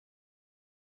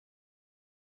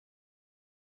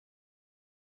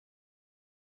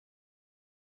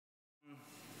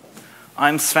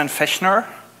I'm Sven Fechner,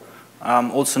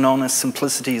 also known as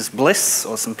Simplicity is Bliss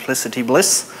or Simplicity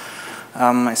Bliss.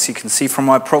 As you can see from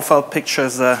my profile picture,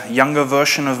 is a younger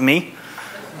version of me.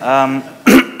 And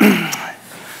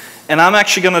I'm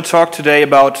actually going to talk today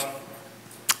about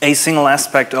a single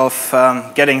aspect of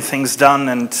getting things done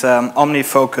and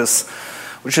OmniFocus,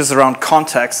 which is around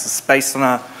context. It's based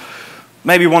on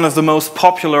maybe one of the most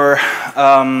popular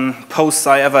posts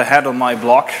I ever had on my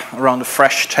blog around a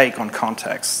fresh take on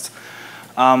context.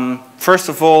 First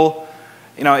of all,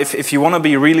 if you want to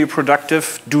be really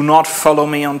productive, do not follow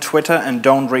me on Twitter and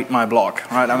don't read my blog.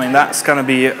 Right? I mean, that's going to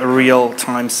be a real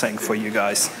time sink for you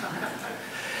guys.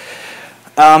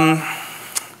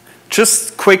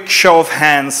 Just quick show of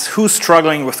hands, who's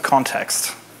struggling with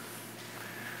context?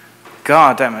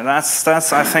 God damn it, that's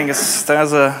I think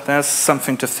there's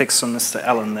something to fix on Mr.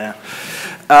 Allen there.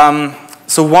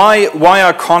 So why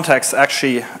are contexts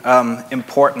actually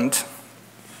important?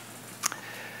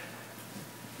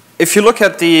 If you look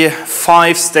at the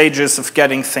 5 stages of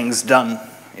getting things done,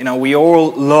 we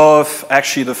all love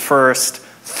actually the first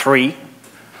 3.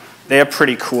 They're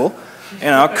pretty cool.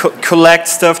 Collect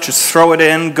stuff, just throw it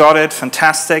in, got it,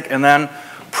 fantastic, and then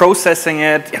processing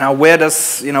it,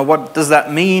 what does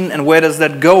that mean and where does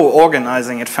that go,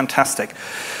 organizing it, fantastic.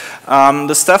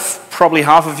 The stuff probably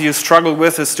half of you struggle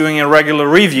with is doing a regular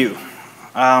review.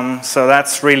 So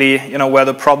that's really, where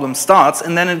the problem starts,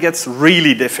 and then it gets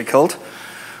really difficult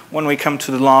when we come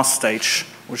to the last stage,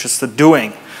 which is the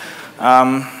doing.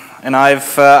 And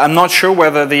I'm not sure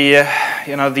whether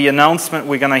the announcement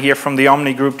we're going to hear from the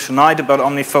Omni group tonight about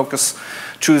OmniFocus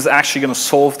 2 is actually going to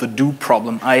solve the do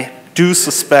problem. I do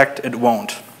suspect it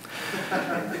won't.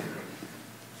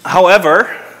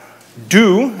 However,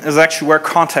 do is actually where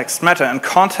context matter, and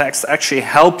context actually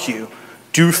help you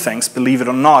do things, believe it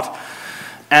or not.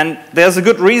 And there's a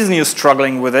good reason you're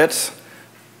struggling with it,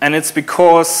 and it's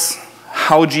because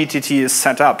how GTD is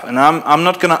set up. And I'm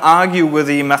not going to argue with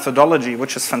the methodology,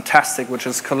 which is fantastic, which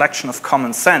is a collection of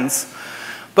common sense,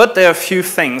 but there are a few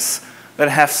things that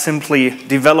have simply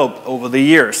developed over the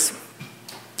years.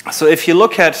 So if you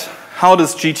look at how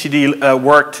does GTD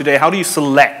work today, how do you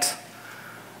select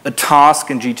a task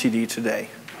in GTD today?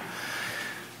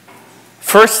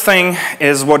 First thing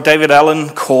is what David Allen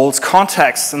calls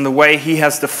context, and the way he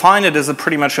has defined it is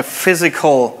pretty much a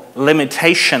physical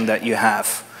limitation that you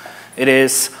have. It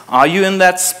is, are you in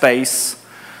that space?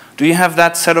 Do you have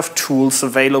that set of tools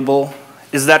available?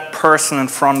 Is that person in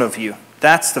front of you?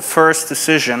 That's the first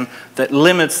decision that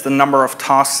limits the number of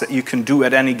tasks that you can do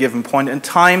at any given point in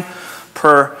time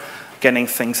per getting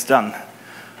things done.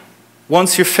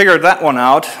 Once you figure that one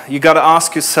out, you got to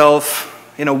ask yourself,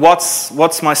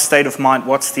 what's my state of mind?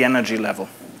 What's the energy level?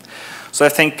 So I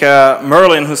think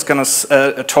Merlin, who's going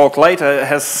to talk later,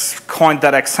 has coined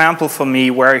that example for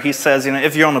me where he says,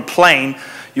 if you're on a plane,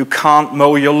 you can't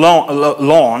mow your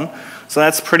lawn. So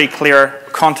that's pretty clear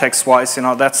context-wise,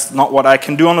 that's not what I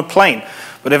can do on a plane.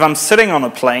 But if I'm sitting on a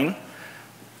plane,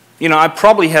 I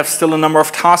probably have still a number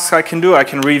of tasks I can do. I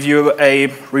can review a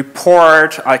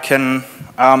report, I can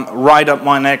write up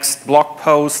my next blog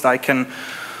post, I can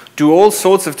do all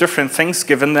sorts of different things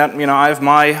given that I have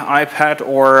my iPad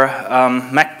or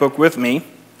MacBook with me.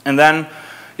 And then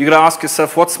you got to ask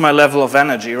yourself, what's my level of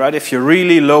energy, right? If you're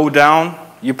really low down,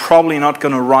 you're probably not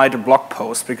going to write a blog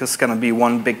post because it's going to be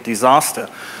one big disaster.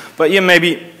 But you may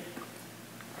be,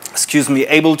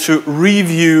 able to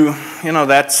review,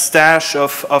 that stash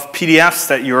of PDFs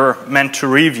that you're meant to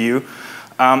review,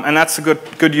 and that's a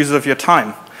good use of your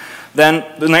time. Then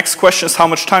the next question is how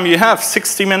much time you have.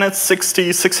 60 minutes,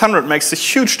 60, 600 makes a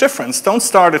huge difference. Don't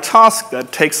start a task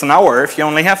that takes an hour if you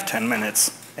only have 10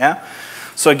 minutes. Yeah?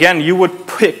 So again, you would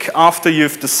pick, after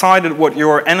you've decided what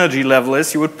your energy level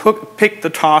is, you would pick the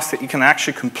task that you can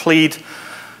actually complete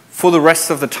for the rest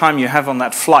of the time you have on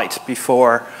that flight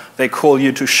before they call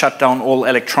you to shut down all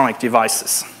electronic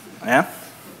devices. Yeah?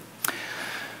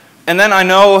 And then I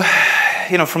know,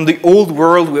 from the old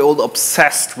world, we're all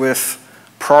obsessed with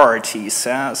priorities.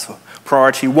 Yeah? So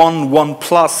priority 1, 1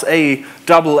 plus, A,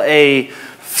 double A,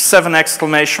 7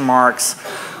 exclamation marks.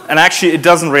 And actually, it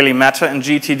doesn't really matter in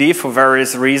GTD for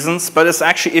various reasons. But it's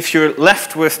actually, if you're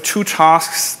left with 2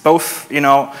 tasks, both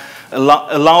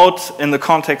allowed in the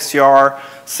context you are,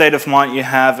 state of mind you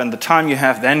have, and the time you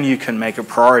have, then you can make a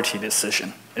priority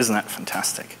decision. Isn't that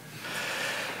fantastic?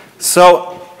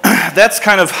 So that's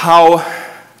kind of how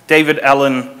David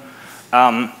Allen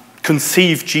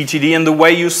conceive GTD and the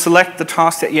way you select the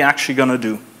task that you're actually going to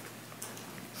do.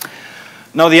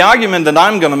 Now, the argument that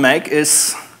I'm going to make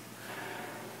is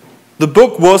the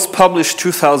book was published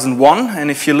 2001,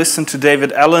 and if you listen to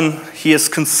David Allen, he has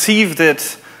conceived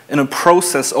it in a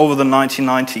process over the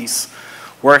 1990s,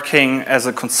 working as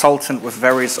a consultant with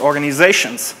various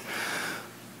organizations.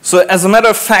 So as a matter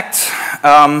of fact,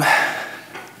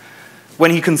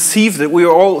 when he conceived it, we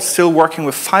were all still working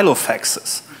with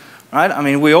filofaxes. Right? I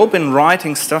mean, we all been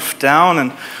writing stuff down,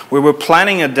 and we were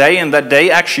planning a day, and that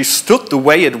day actually stood the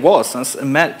way it was.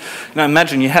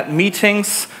 Imagine you had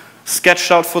meetings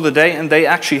sketched out for the day, and they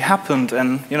actually happened,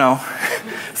 and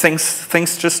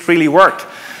things just really worked.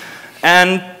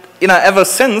 And ever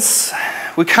since,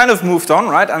 we kind of moved on,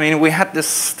 right? I mean, we had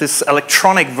this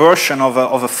electronic version of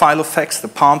a filofax, the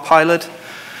Palm Pilot.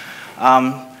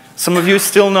 Some of you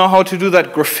still know how to do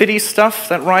that graffiti stuff,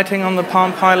 that writing on the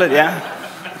Palm Pilot, yeah?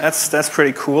 That's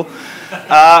pretty cool.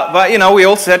 But we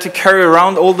also had to carry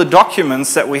around all the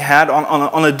documents that we had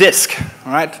on a disk,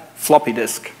 right? Floppy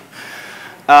disk.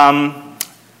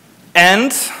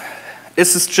 And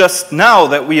this is just now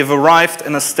that we have arrived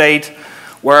in a state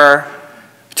where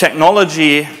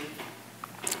technology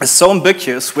is so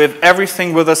ubiquitous. We have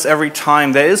everything with us every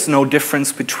time. There is no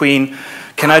difference between,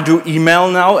 can I do email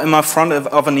now? Am I front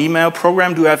of an email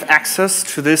program? Do I have access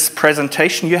to this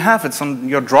presentation? You have. It's on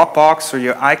your Dropbox or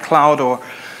your iCloud or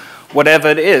whatever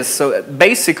it is. So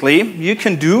basically, you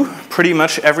can do pretty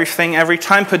much everything every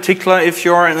time, particularly if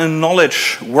you're in a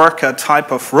knowledge worker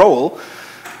type of role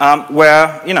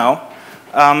where,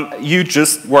 you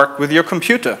just work with your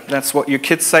computer. That's what your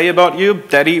kids say about you.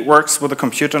 Daddy works with a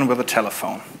computer and with a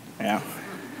telephone. Yeah.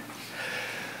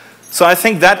 So I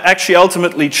think that actually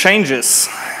ultimately changes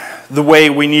the way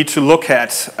we need to look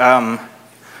at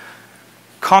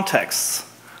contexts.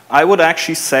 I would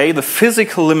actually say the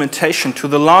physical limitation to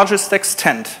the largest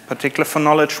extent, particularly for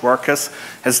knowledge workers,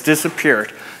 has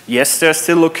disappeared. Yes, there are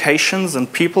still locations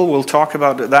and people, we'll talk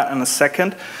about that in a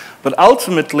second, but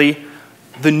ultimately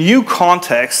the new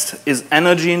context is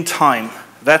energy and time.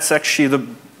 That's actually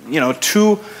the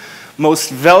two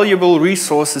most valuable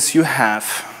resources you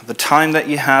have. The time that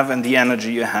you have and the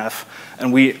energy you have.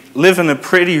 And we live in a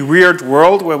pretty weird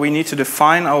world where we need to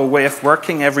define our way of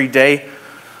working every day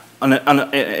in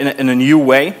a new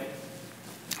way.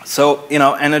 So,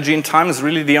 energy and time is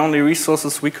really the only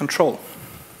resources we control.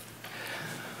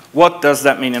 What does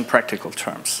that mean in practical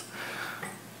terms?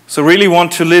 So really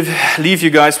want to leave you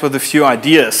guys with a few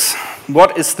ideas.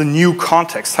 What is the new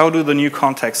context? How do the new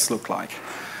contexts look like?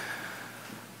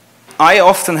 I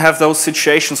often have those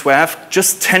situations where I have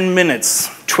just 10 minutes,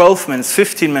 12 minutes,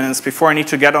 15 minutes before I need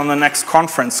to get on the next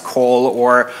conference call,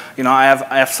 or I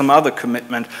have some other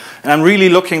commitment. And I'm really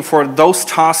looking for those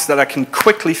tasks that I can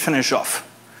quickly finish off.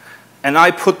 And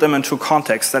I put them into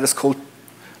context that is called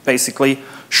basically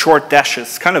short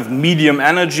dashes, kind of medium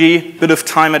energy, bit of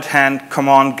time at hand, come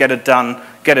on, get it done,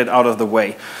 get it out of the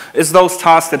way. It's those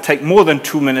tasks that take more than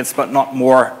 2 minutes, but not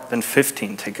more than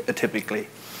 15 typically.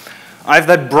 I have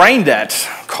that brain dead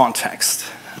context.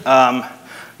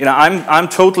 I'm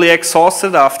totally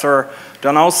exhausted after,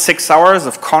 6 hours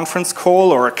of conference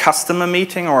call or a customer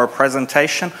meeting or a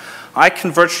presentation. I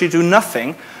can virtually do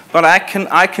nothing, but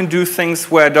I can do things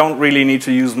where I don't really need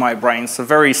to use my brain. So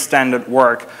very standard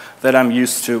work that I'm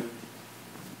used to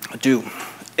do.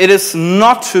 It is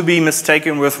not to be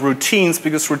mistaken with routines,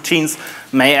 because routines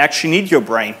may actually need your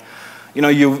brain.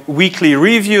 Your weekly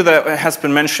review that has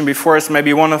been mentioned before is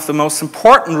maybe one of the most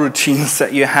important routines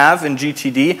that you have in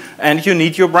GTD, and you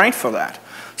need your brain for that.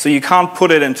 So you can't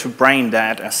put it into brain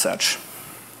dead as such.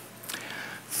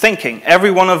 Thinking.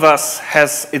 Every one of us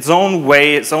has its own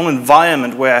way, its own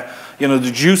environment where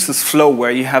the juices flow, where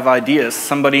you have ideas.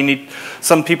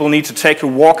 Some people need to take a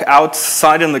walk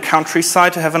outside in the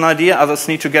countryside to have an idea. Others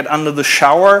need to get under the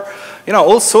shower.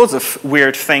 All sorts of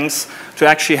weird things to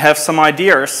actually have some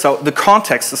ideas. So the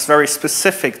context is very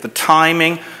specific. The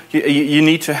timing you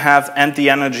need to have and the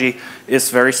energy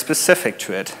is very specific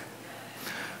to it.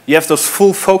 You have those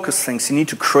full focus things. You need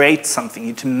to create something. You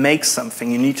need to make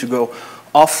something. You need to go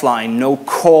offline, no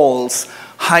calls,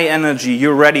 high energy.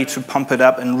 You're ready to pump it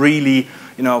up and really,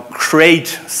 create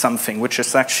something, which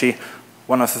is actually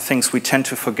one of the things we tend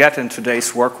to forget in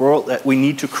today's work world, that we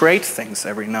need to create things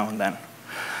every now and then.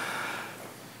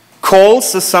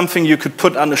 Calls is something you could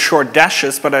put under short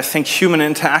dashes, but I think human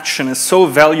interaction is so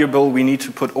valuable, we need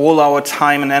to put all our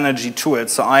time and energy to it.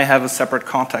 So I have a separate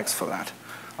context for that.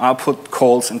 I'll put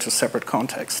calls into separate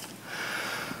context.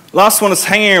 Last one is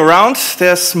hanging around.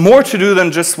 There's more to do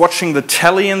than just watching the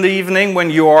telly in the evening when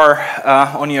you are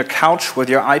on your couch with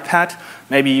your iPad.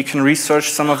 Maybe you can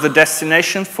research some of the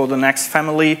destinations for the next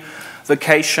family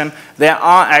vacation. There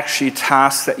are actually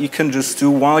tasks that you can just do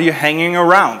while you're hanging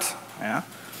around. Yeah?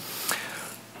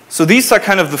 So these are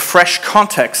kind of the fresh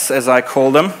contexts, as I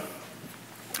call them.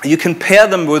 You can pair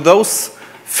them with those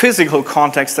physical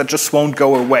context that just won't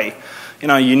go away. You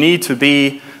know, you need to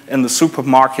be in the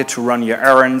supermarket to run your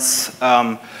errands.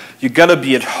 You gotta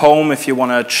be at home if you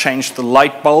wanna change the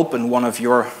light bulb in one of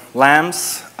your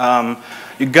lamps.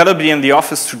 You gotta be in the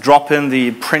office to drop in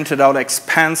the printed out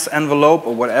expense envelope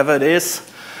or whatever it is.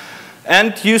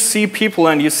 And you see people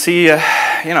and you see,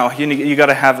 you know, you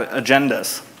gotta have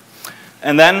agendas.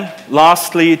 And then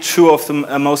lastly, two of the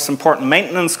most important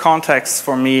maintenance contexts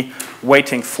for me,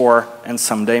 waiting for and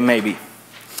someday maybe.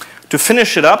 To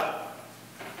finish it up,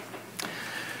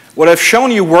 what I've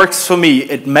shown you works for me,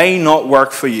 it may not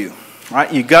work for you,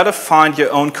 right? You gotta find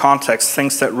your own context,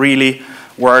 things that really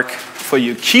work for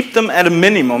you. Keep them at a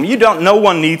minimum. No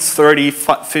one needs 30,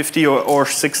 50 or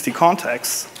 60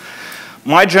 contexts.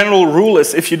 My general rule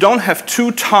is if you don't have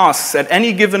 2 tasks at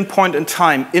any given point in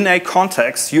time in a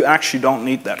context, you actually don't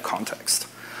need that context.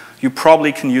 You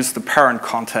probably can use the parent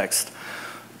context.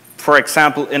 For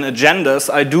example, in agendas,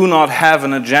 I do not have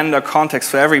an agenda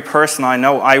context for every person I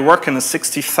know. I work in a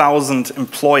 60,000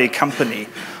 employee company.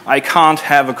 I can't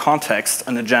have a context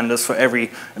and agendas for every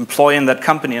employee in that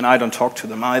company, and I don't talk to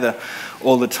them either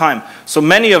all the time. So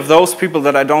many of those people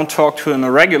that I don't talk to on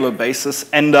a regular basis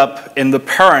end up in the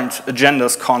parent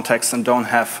agendas context and don't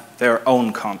have their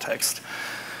own context.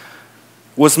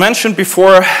 Was mentioned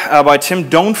before by Tim,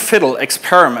 don't fiddle,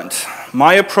 experiment.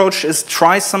 My approach is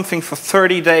try something for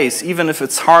 30 days, even if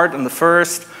it's hard in the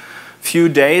first few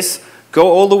days.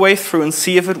 Go all the way through and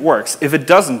see if it works. If it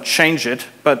doesn't, change it,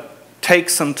 but take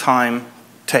some time,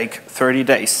 take 30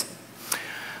 days.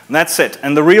 And that's it.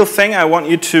 And the real thing I want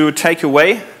you to take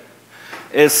away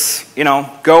is, you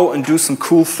know, go and do some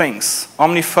cool things.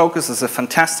 OmniFocus is a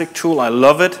fantastic tool. I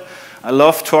love it. I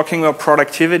love talking about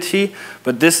productivity,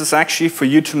 but this is actually for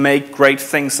you to make great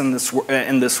things in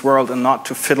this world and not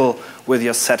to fiddle with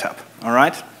your setup. All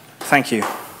right? Thank you.